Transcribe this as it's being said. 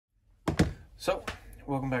So,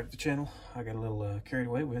 welcome back to the channel. I got a little carried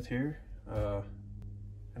away with here,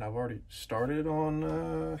 and I've already started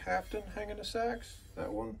on Hafting, hanging the sacks.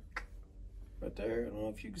 That one right there. I don't know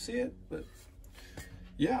if you can see it, but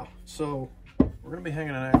yeah. So we're gonna be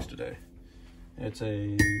hanging an axe today. It's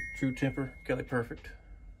a true temper Kelly Perfect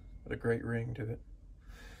with a great ring to it.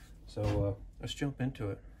 So let's jump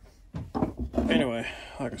into it. Anyway,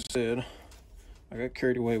 like I said, I got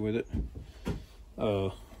carried away with it.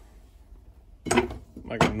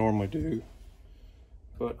 Like I normally do,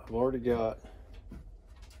 but I've already got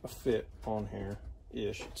a fit on here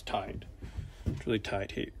ish. It's tight. It's really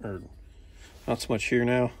tight here, or not so much here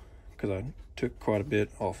now because I took quite a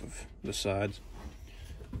bit off of the sides,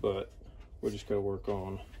 but we're just going to work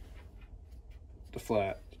on the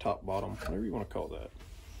flat, the top, bottom, whatever you want to call that.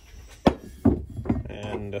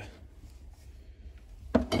 And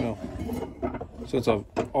well, since I've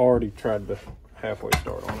already tried to halfway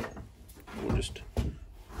start on it, we'll just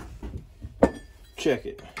check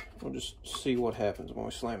it. We'll just see what happens when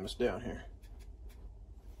we slam this down here.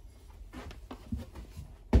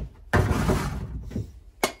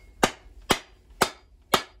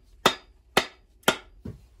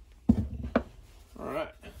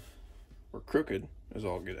 Alright, we're crooked as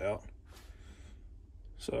all get out,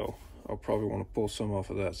 so I'll probably want to pull some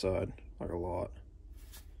off of that side, like a lot.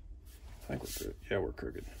 I think we're good. Yeah, we're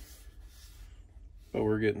crooked, but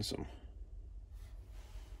we're getting some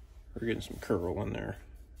curl in there.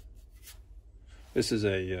 This is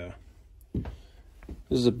a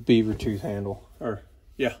beaver tooth handle, or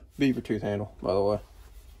yeah, beaver tooth handle, by the way,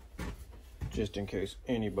 just in case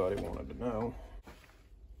anybody wanted to know.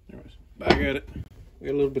 Anyways, back at it. We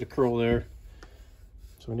got a little bit of curl there,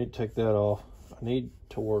 so we need to take that off. I need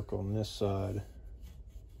to work on this side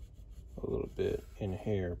a little bit in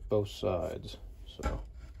here, both sides. So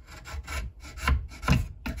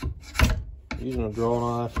using a draw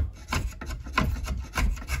knife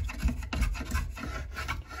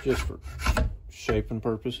just for shaping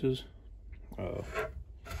purposes,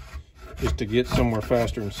 just to get somewhere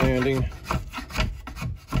faster in sanding.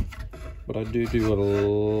 But I do a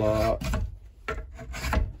lot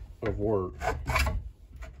of work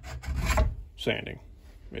sanding.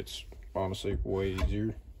 It's honestly way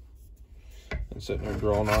easier than sitting there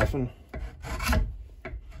draw knifing.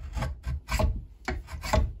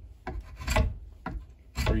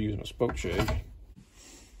 Or using a spoke shave.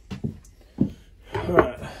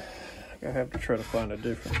 Alright, I have to try to find a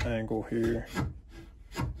different angle here,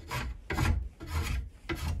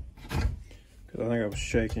 because I think I was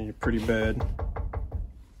shaking you pretty bad.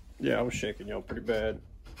 Yeah, I was shaking y'all pretty bad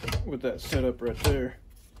with that setup right there.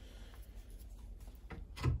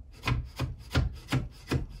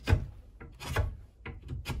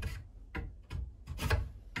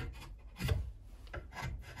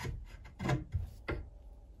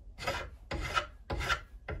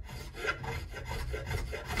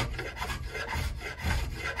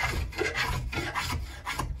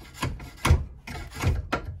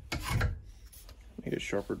 Need a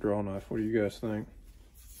sharper draw knife. What do you guys think?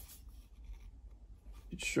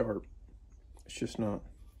 It's sharp. It's just not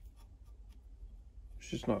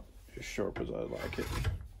as sharp as I like it.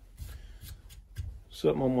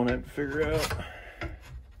 Something I'm gonna have to figure out.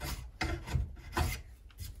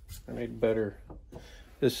 I need better.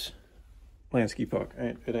 This Lansky puck,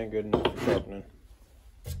 it ain't good enough for sharpening.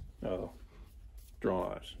 Draw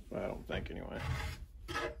knives. I don't think anyway.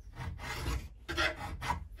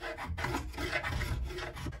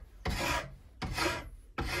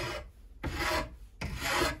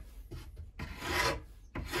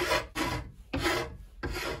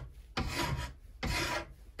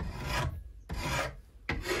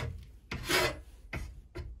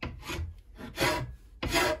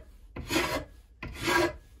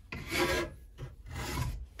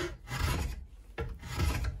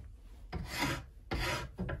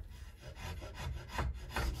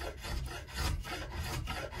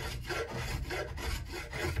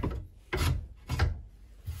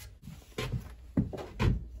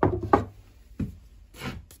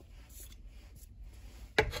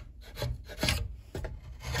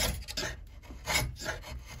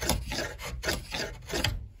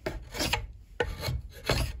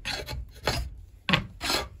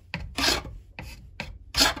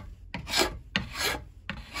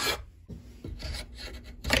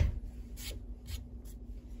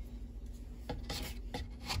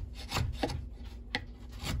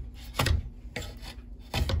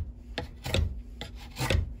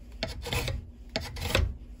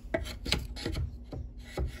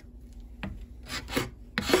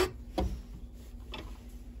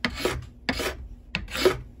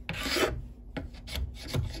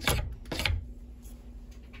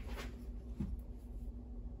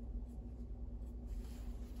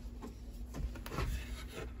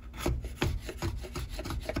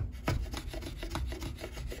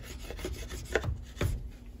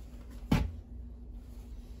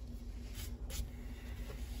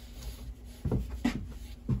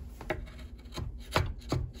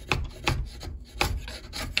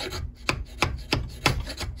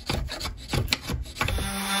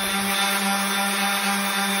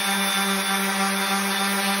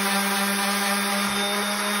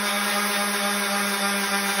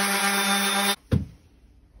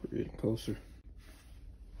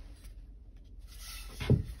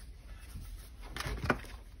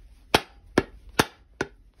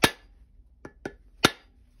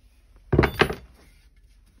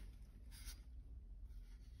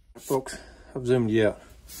 folks. I've zoomed you out.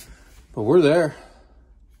 But we're there.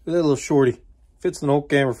 Look at that little shorty. Fits an old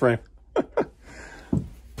camera frame.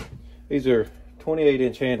 These are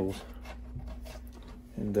 28-inch handles.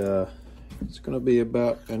 And it's going to be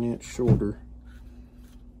about an inch shorter.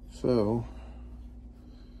 So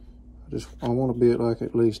I want to be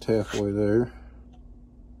at least halfway there.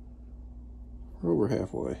 We're over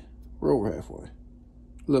halfway. We're over halfway. A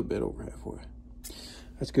little bit over halfway.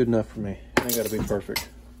 That's good enough for me. It ain't got to be perfect.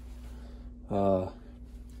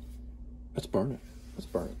 Let's burn it. Let's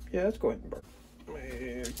burn it. Yeah, let's go ahead and burn it.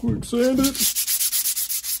 Man, quick sand it.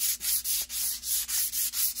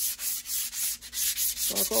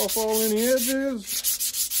 Knock off all any edges.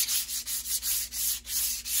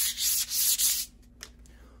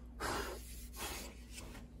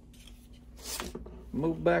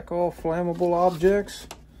 Move back all flammable objects.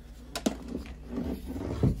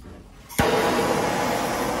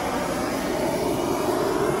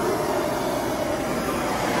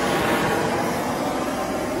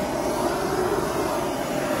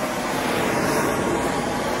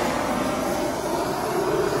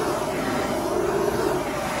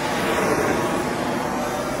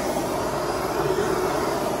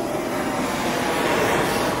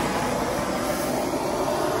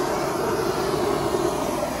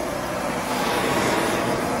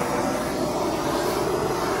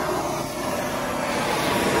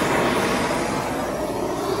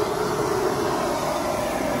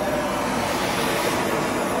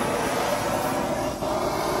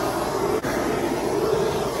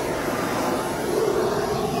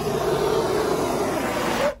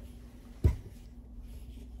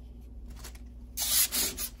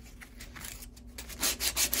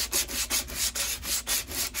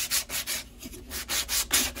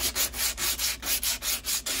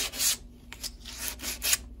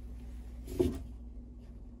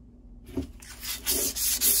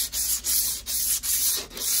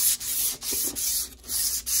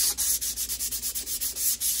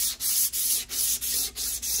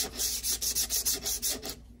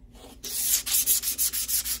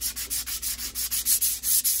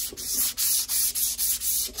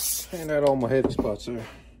 And out all my heavy spots there.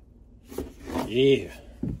 Yeah.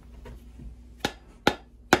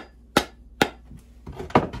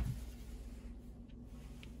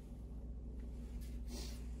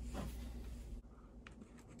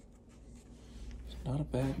 It's not a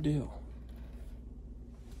bad deal.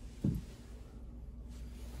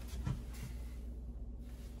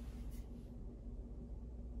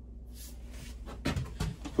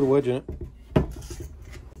 Put a wedge in it.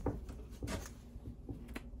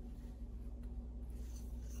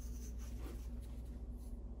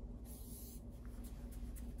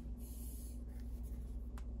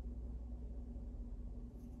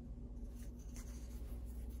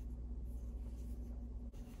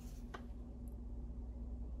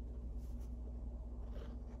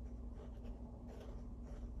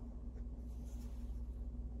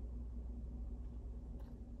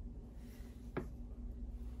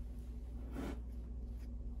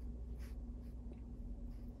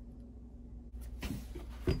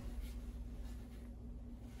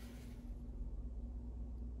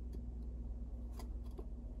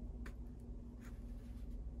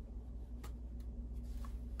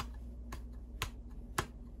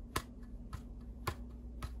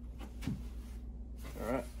 All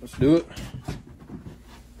right, let's do it.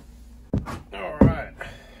 All right.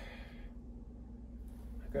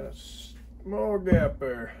 I got a small gap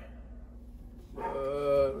there.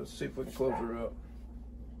 Let's see if we can close her up.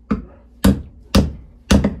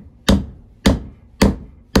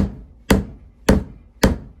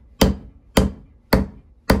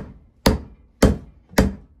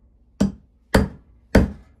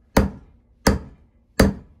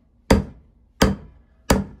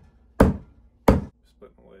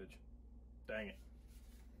 Split my wedge. Dang it.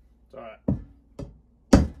 It's all right.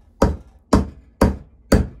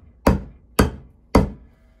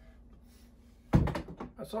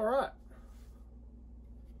 That's all right.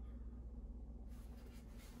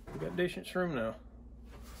 We got decent room now.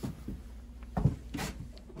 I'm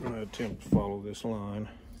gonna attempt to follow this line.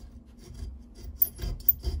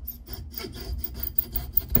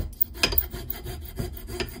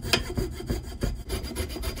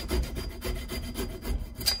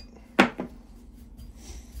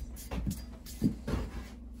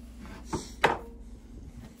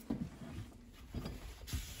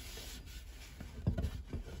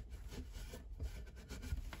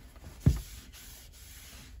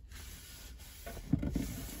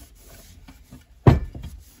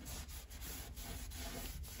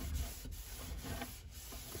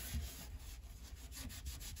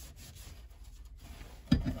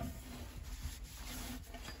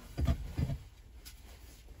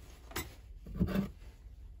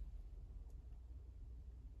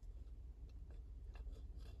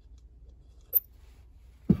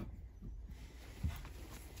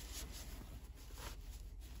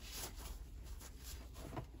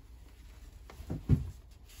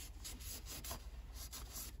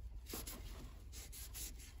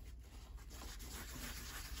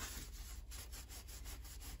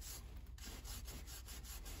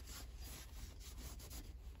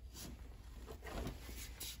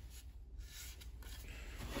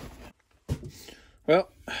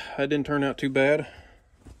 that didn't turn out too bad.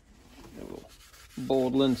 A little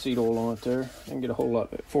boiled linseed oil on it there. I didn't get a whole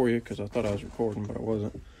lot of it for you because I thought I was recording, but I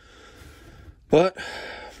wasn't. But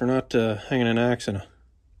for not hanging an axe in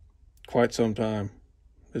quite some time,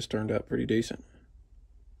 this turned out pretty decent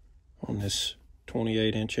on this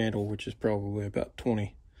 28-inch handle, which is probably about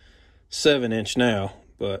 27-inch now,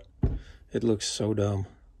 but it looks so dumb.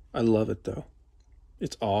 I love it though.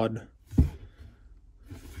 It's odd.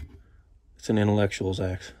 It's an intellectual's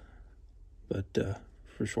axe, but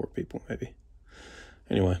for short people maybe.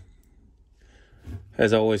 Anyway,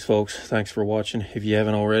 as always, folks, thanks for watching. If you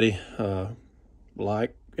haven't already,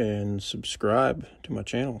 like and subscribe to my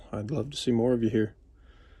channel. I'd love to see more of you here.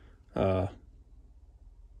 And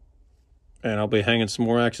I'll be hanging some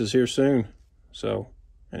more axes here soon. So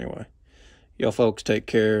anyway, y'all folks take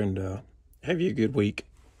care and have you a good week.